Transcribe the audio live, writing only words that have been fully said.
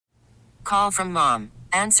call from mom.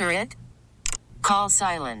 Answer it. Call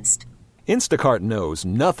silenced. Instacart knows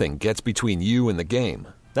nothing gets between you and the game.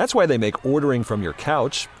 That's why they make ordering from your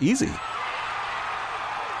couch easy.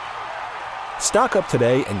 Stock up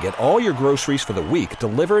today and get all your groceries for the week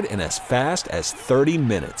delivered in as fast as 30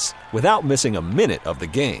 minutes without missing a minute of the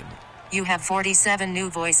game. You have 47 new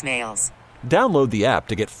voicemails. Download the app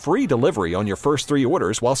to get free delivery on your first 3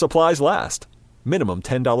 orders while supplies last. Minimum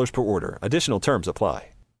 $10 per order. Additional terms apply.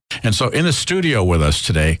 And so in the studio with us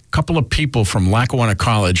today, a couple of people from Lackawanna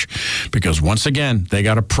College, because once again, they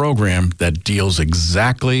got a program that deals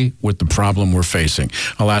exactly with the problem we're facing.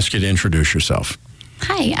 I'll ask you to introduce yourself.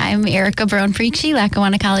 Hi, I'm Erica Barone-Pricci,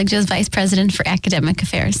 Lackawanna College's Vice President for Academic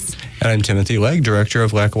Affairs. And I'm Timothy Legg, Director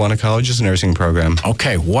of Lackawanna College's Nursing Program.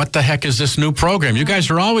 Okay, what the heck is this new program? You guys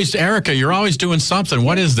are always, Erica, you're always doing something.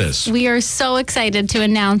 What is this? We are so excited to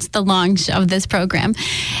announce the launch of this program.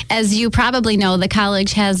 As you probably know, the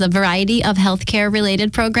college has a variety of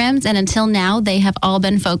healthcare-related programs, and until now, they have all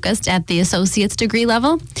been focused at the associate's degree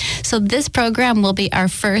level. So this program will be our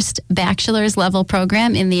first bachelor's level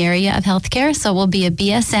program in the area of healthcare, so we'll be a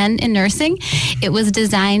BSN in nursing. It was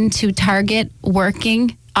designed to target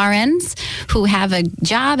working RNs who have a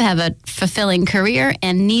job, have a fulfilling career,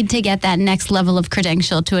 and need to get that next level of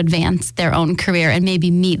credential to advance their own career and maybe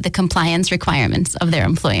meet the compliance requirements of their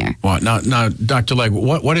employer. Well, now, Dr. Legg,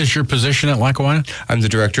 what is your position at Lackawanna? I'm the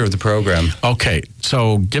Director of the program. Okay,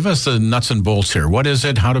 so give us the nuts and bolts here. What is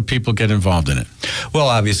it? How do people get involved in it? Well,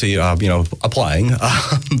 obviously, applying,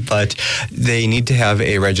 but they need to have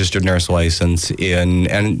a registered nurse license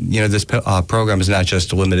this program is not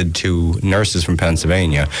just limited to nurses from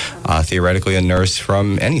Pennsylvania. Theoretically, a nurse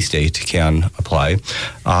from any state can apply.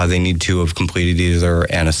 They need to have completed either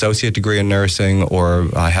an associate degree in nursing or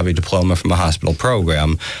have a diploma from a hospital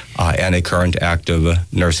program and a current active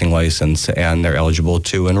nursing license, and they're eligible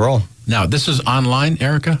to enroll. Now, this is online,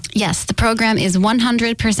 Erica? Yes, the program is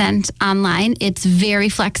 100% online. It's very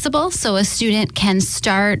flexible, so a student can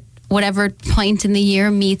start whatever point in the year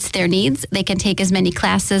meets their needs. They can take as many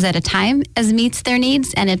classes at a time as meets their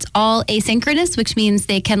needs, and it's all asynchronous, which means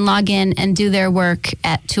they can log in and do their work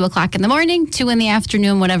at 2 o'clock in the morning, 2 in the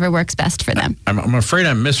afternoon, whatever works best for them. I'm afraid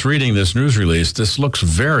I'm misreading this news release. This looks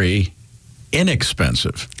very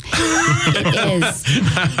inexpensive. It is.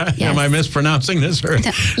 Yes. Am I mispronouncing this? Or?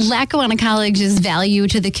 Lackawanna College's value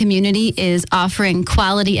to the community is offering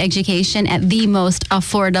quality education at the most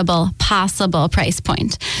affordable possible price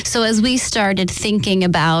point. So as we started thinking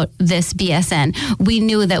about this BSN, we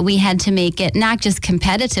knew that we had to make it not just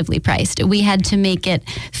competitively priced, we had to make it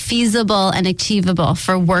feasible and achievable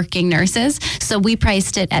for working nurses. So we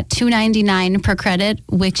priced it at $2.99 per credit,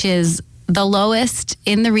 which is the lowest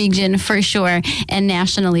in the region for sure, and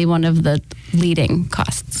nationally one of the leading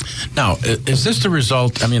costs. Now, is this the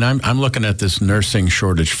result? I mean, I'm looking at this nursing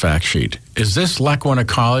shortage fact sheet. Is this Lackawanna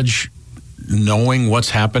College knowing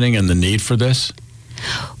what's happening and the need for this?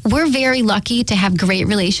 We're very lucky to have great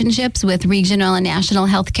relationships with regional and national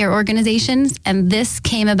healthcare organizations, and this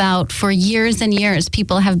came about for years and years.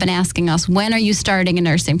 People have been asking us, when are you starting a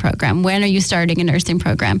nursing program? When are you starting a nursing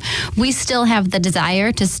program? We still have the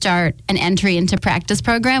desire to start an entry into practice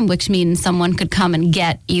program, which means someone could come and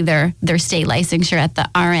get either their state licensure at the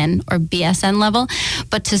RN or BSN level.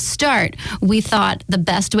 But to start, we thought the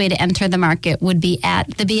best way to enter the market would be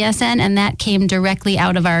at the BSN, and that came directly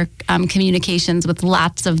out of our communications with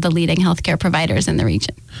lots of the leading healthcare providers in the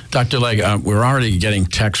region. Dr. Legg, we're already getting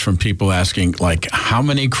texts from people asking, like, how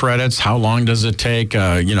many credits, how long does it take,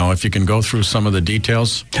 if you can go through some of the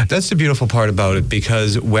details. That's the beautiful part about it,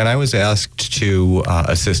 because when I was asked to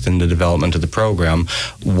assist in the development of the program,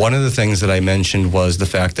 one of the things that I mentioned was the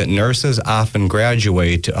fact that nurses often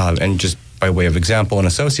graduate, and just by way of example, an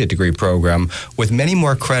associate degree program with many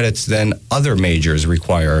more credits than other majors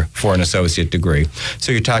require for an associate degree.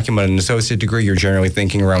 So you're talking about an associate degree, you're generally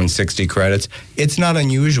thinking around 60 credits. It's not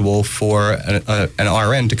unusual for an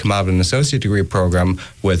RN to come out of an associate degree program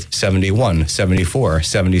with 71, 74,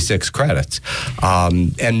 76 credits.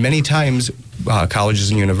 And many times, colleges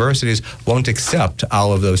and universities won't accept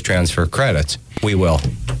all of those transfer credits. We will.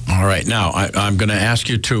 All right. Now, I'm going to ask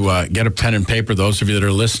you to get a pen and paper, those of you that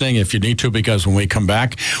are listening, if you need to, because when we come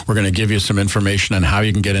back, we're going to give you some information on how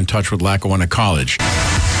you can get in touch with Lackawanna College.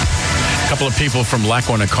 A couple of people from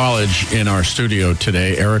Lackawanna College in our studio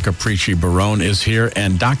today. Erica Pricci Barone is here,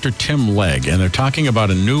 and Dr. Tim Legg, and they're talking about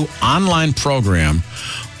a new online program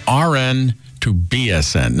RN to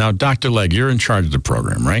BSN. Now, Dr. Legg, you're in charge of the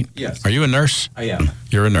program, right? Yes. Are you a nurse? I am.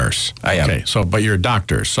 You're a nurse. I am. Okay, but you're a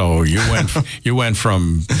doctor. So you went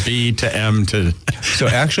from B to M to. So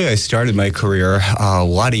actually, I started my career a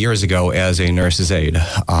lot of years ago as a nurse's aide.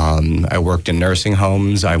 I worked in nursing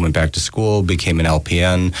homes. I went back to school, became an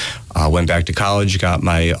LPN, went back to college, got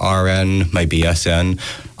my RN, my BSN.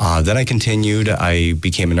 Then I continued. I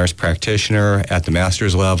became a nurse practitioner at the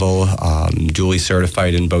master's level, duly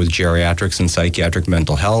certified in both geriatrics and psychiatric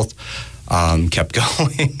mental health. Kept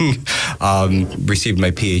going, received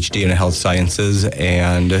my PhD in health sciences,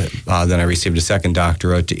 and then I received a second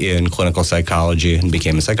doctorate in clinical psychology and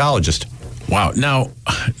became a psychologist. Wow. Now,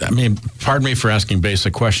 I mean, pardon me for asking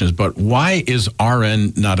basic questions, but why is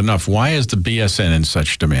RN not enough? Why is the BSN in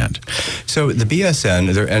such demand? So the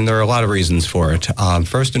BSN, there are a lot of reasons for it.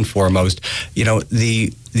 First and foremost,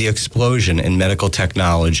 the explosion in medical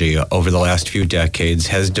technology over the last few decades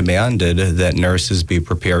has demanded that nurses be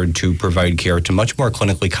prepared to provide care to much more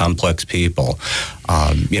clinically complex people.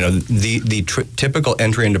 The typical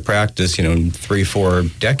entry into practice,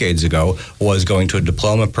 3-4 decades ago, was going to a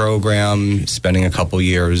diploma program, spending a couple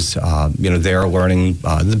years, there learning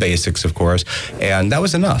the basics, of course, and that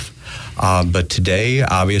was enough. But today,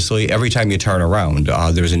 obviously, every time you turn around,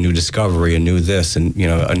 there's a new discovery, a new this, and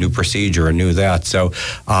a new procedure, a new that. So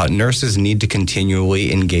nurses need to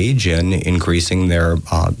continually engage in increasing their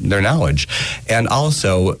knowledge, and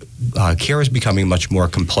also care is becoming much more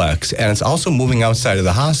complex, and it's also moving outside of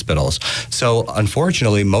the hospitals. So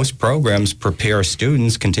unfortunately, most programs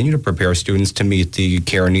continue to prepare students to meet the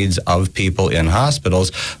care needs of people in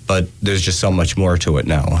hospitals, but there's just so much more to it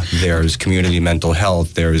now. There's community mental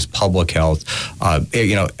health, there's public health,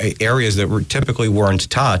 areas that typically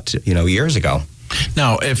weren't taught, years ago.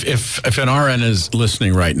 Now, if an RN is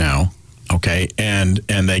listening right now, okay, and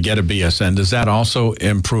they get a BSN, does that also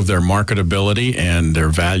improve their marketability and their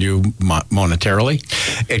value monetarily?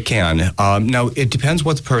 It can. Now, it depends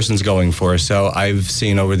what the person's going for. So I've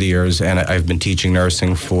seen over the years, and I've been teaching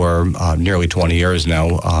nursing for nearly 20 years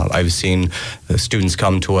now, I've seen students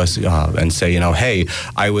come to us and say, hey,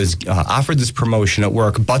 I was offered this promotion at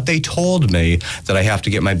work, but they told me that I have to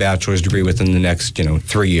get my bachelor's degree within the next,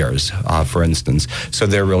 3 years, for instance. So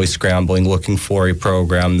they're really scrambling, looking for a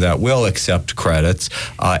program that will accept credits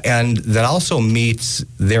and that also meets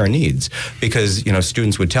their needs, because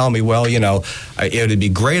students would tell me, well, it would be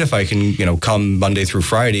great if I can come Monday through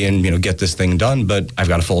Friday and get this thing done, but I've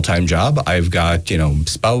got a full-time job, I've got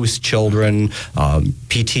spouse, children,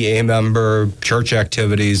 PTA member, church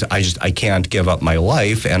activities. I can't give up my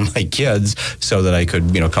life and my kids so that I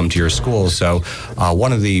could come to your school. So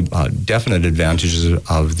one of the definite advantages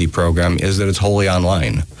of the program is that it's wholly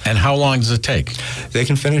online. And how long does it take? They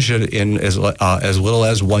can finish it in as little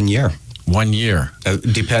as 1 year. 1 year.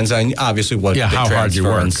 Depends on obviously what they how hard you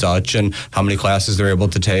work and such, and how many classes they're able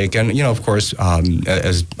to take. And of course,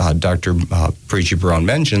 as Dr. Pricci Barone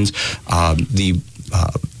mentions, the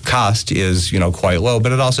cost is quite low,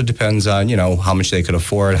 but it also depends on how much they could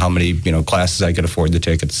afford, how many classes I could afford to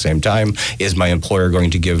take at the same time. Is my employer going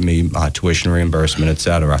to give me tuition reimbursement, et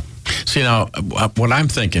cetera? See, now, what I'm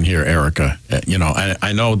thinking here, Erica,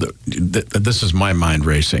 I know that this is my mind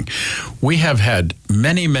racing. We have had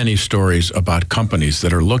many, many stories about companies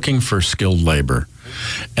that are looking for skilled labor,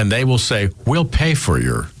 and they will say, we'll pay for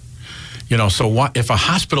your... so if a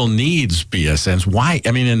hospital needs BSNs, why?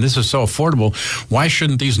 I mean, and this is so affordable, why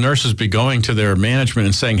shouldn't these nurses be going to their management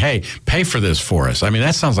and saying, hey, pay for this for us? I mean,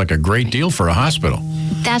 that sounds like a great deal for a hospital.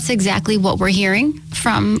 That's exactly what we're hearing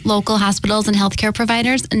from local hospitals and healthcare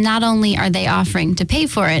providers. Not only are they offering to pay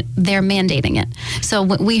for it, they're mandating it. So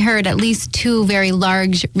we heard at least 2 very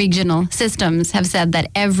large regional systems have said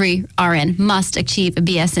that every RN must achieve a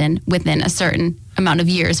BSN within a certain amount of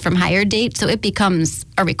years from hire date, so it becomes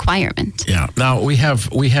a requirement. Yeah. Now we have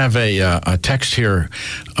a text here.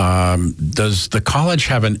 Does the college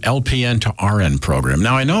have an LPN to RN program?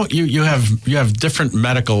 Now I know you have different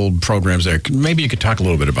medical programs there. Maybe you could talk a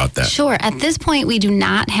little bit about that. Sure. At this point, we do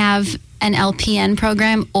not have an LPN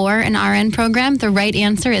program or an RN program. The right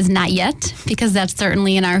answer is not yet, because that's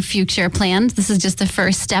certainly in our future plans. This is just the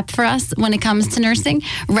first step for us when it comes to nursing.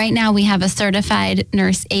 Right now, we have a certified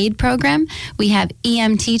nurse aide program. We have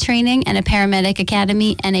EMT training and a paramedic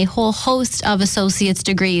academy and a whole host of associate's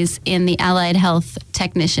degrees in the allied health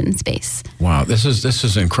technician space. Wow, this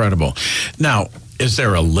is incredible. Now, is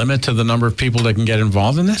there a limit to the number of people that can get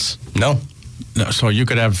involved in this? No. No, so you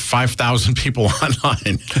could have 5,000 people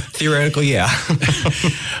online. Theoretically, yeah.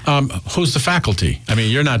 Who's the faculty? I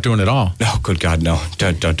mean, you're not doing it all. No, good God, no.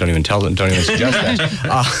 Don't even tell them. Don't even suggest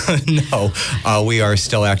that. No, we are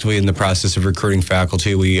still actively in the process of recruiting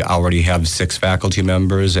faculty. We already have 6 faculty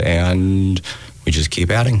members, and we just keep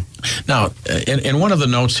adding. Now, in one of the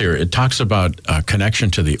notes here, it talks about connection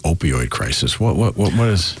to the opioid crisis. What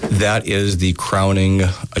is? That is the crowning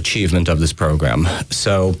achievement of this program.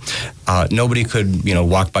 So nobody could,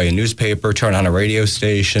 walk by a newspaper, turn on a radio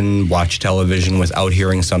station, watch television without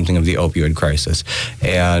hearing something of the opioid crisis.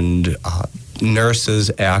 And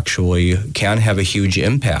nurses actually can have a huge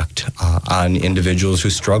impact on individuals who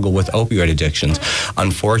struggle with opioid addictions.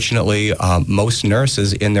 Unfortunately, most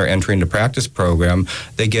nurses in their entry into practice program,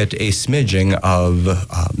 they get a smidging of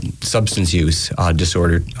substance use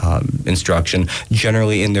disorder instruction,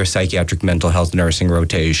 generally in their psychiatric mental health nursing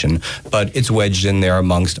rotation, but it's wedged in there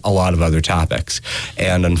amongst a lot of other topics.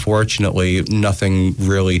 And unfortunately, nothing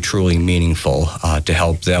really truly meaningful to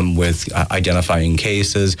help them with identifying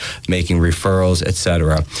cases, making referrals,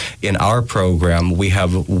 etc. In our program, we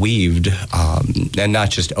have weaved, and not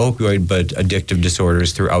just opioid, but addictive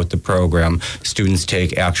disorders throughout the program. Students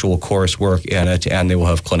take actual coursework in it, and they will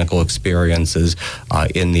have clinical experiences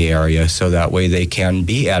in the area, so that way they can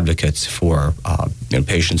be advocates for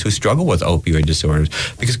patients who struggle with opioid disorders.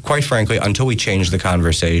 Because quite frankly, until we change the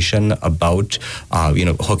conversation about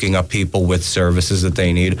hooking up people with services that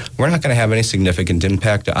they need, we're not going to have any significant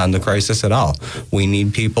impact on the crisis at all. We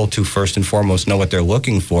need people to first and foremost know what they're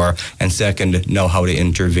looking for, and second, know how to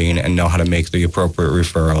intervene and know how to make the appropriate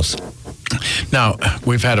referrals. Now,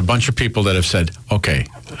 we've had a bunch of people that have said, okay,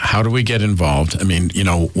 how do we get involved? I mean,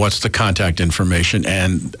 what's the contact information?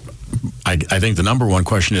 And I think the number one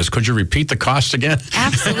question is, could you repeat the cost again?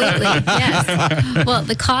 Absolutely, yes. Well,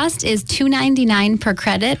 the cost is $299 per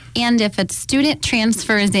credit, and if a student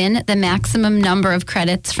transfers in the maximum number of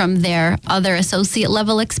credits from their other associate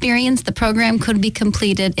level experience, the program could be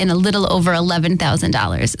completed in a little over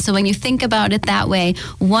 $11,000. So when you think about it that way,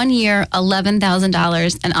 1 year,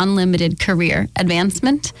 $11,000, an unlimited career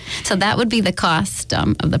advancement. So that would be the cost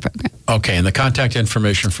of the program. Okay, and the contact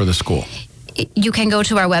information for the school? You can go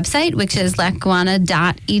to our website, which is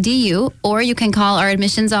lackawanna.edu, or you can call our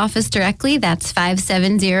admissions office directly. That's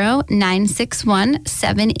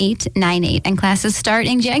 570-961-7898. And classes start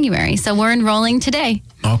in January, so we're enrolling today.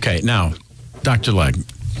 Okay, now, Dr. Legg,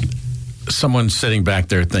 someone's sitting back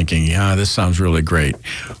there thinking, yeah, this sounds really great.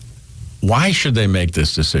 Why should they make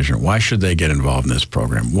this decision? Why should they get involved in this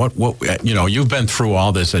program? What you've been through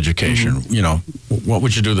all this education. Mm-hmm. What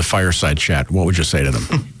would you do the fireside chat? What would you say to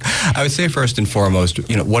them? I would say first and foremost,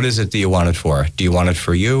 what is it that you want it for? Do you want it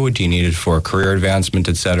for you? Do you need it for career advancement,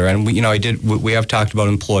 et cetera? And we have talked about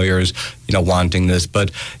employers, wanting this, but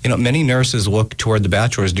many nurses look toward the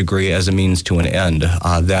bachelor's degree as a means to an end.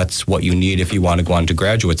 That's what you need if you want to go on to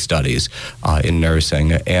graduate studies in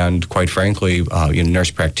nursing. And quite frankly, the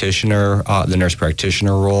nurse practitioner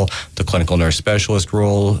role, the clinical nurse specialist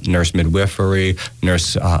role, nurse midwifery,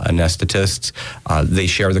 nurse anesthetists, they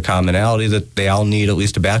share the commonality that they all need at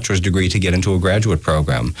least a bachelor's degree to get into a graduate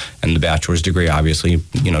program. And the bachelor's degree obviously,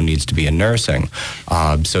 needs to be in nursing.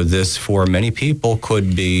 So this, for many people,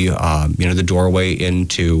 could be, the doorway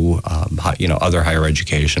into, other higher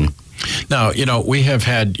education. Now, we have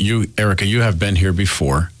had you, Erica, you have been here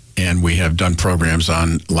before, and we have done programs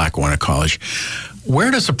on Lackawanna College.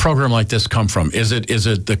 Where does a program like this come from? Is it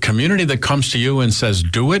the community that comes to you and says,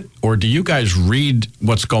 do it? Or do you guys read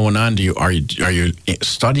what's going on? Are you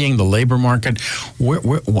studying the labor market?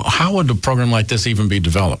 How would a program like this even be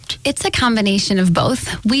developed? It's a combination of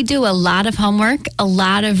both. We do a lot of homework, a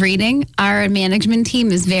lot of reading. Our management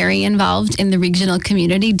team is very involved in the regional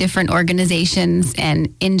community, different organizations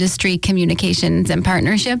and industry communications and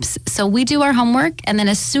partnerships. So we do our homework, and then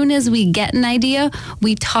as soon as we get an idea,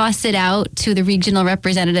 we toss it out to the regional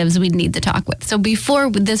representatives we'd need to talk with. So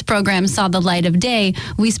before this program saw the light of day,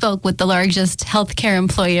 we spoke with the largest healthcare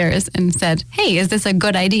employers and said, hey, is this a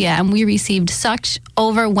good idea? And we received such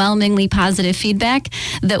overwhelmingly positive feedback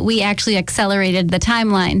that we actually accelerated the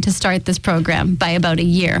timeline to start this program by about a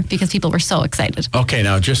year because people were so excited. Okay,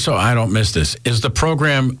 now just so I don't miss this, is the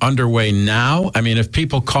program underway now? I mean, if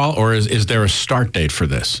people call, or is there a start date for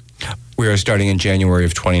this? We are starting in January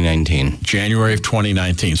of 2019. January of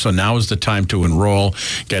 2019. So now is the time to enroll,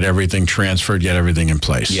 get everything transferred, get everything in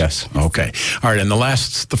place. Yes. Okay. All right. In the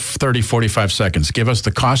last 30, 45 seconds, give us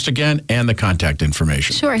the cost again and the contact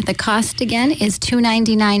information. Sure. The cost again is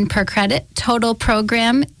 $299 per credit. Total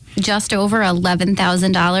program just over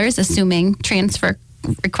 $11,000, assuming transfer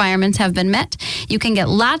requirements have been met. You can get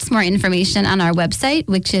lots more information on our website,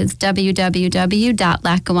 which is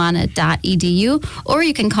www.lackawanna.edu, or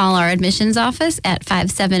you can call our admissions office at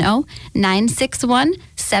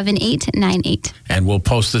 570-961-7898. And we'll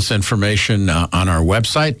post this information on our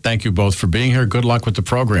website. Thank you both for being here. Good luck with the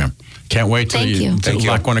program. Can't wait till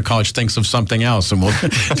Lackawanna College thinks of something else, and we'll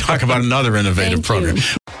talk about another innovative program.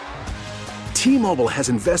 T-Mobile has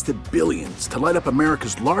invested billions to light up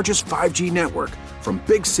America's largest 5G network, from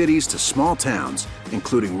big cities to small towns,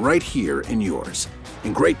 including right here in yours.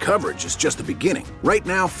 And great coverage is just the beginning. Right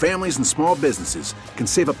now, families and small businesses can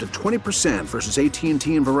save up to 20% versus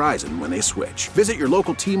AT&T and Verizon when they switch. Visit your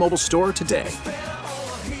local T-Mobile store today.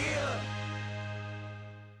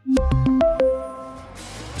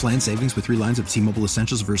 Plan savings with 3 lines of T-Mobile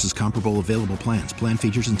Essentials versus comparable available plans. Plan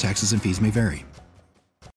features and taxes and fees may vary.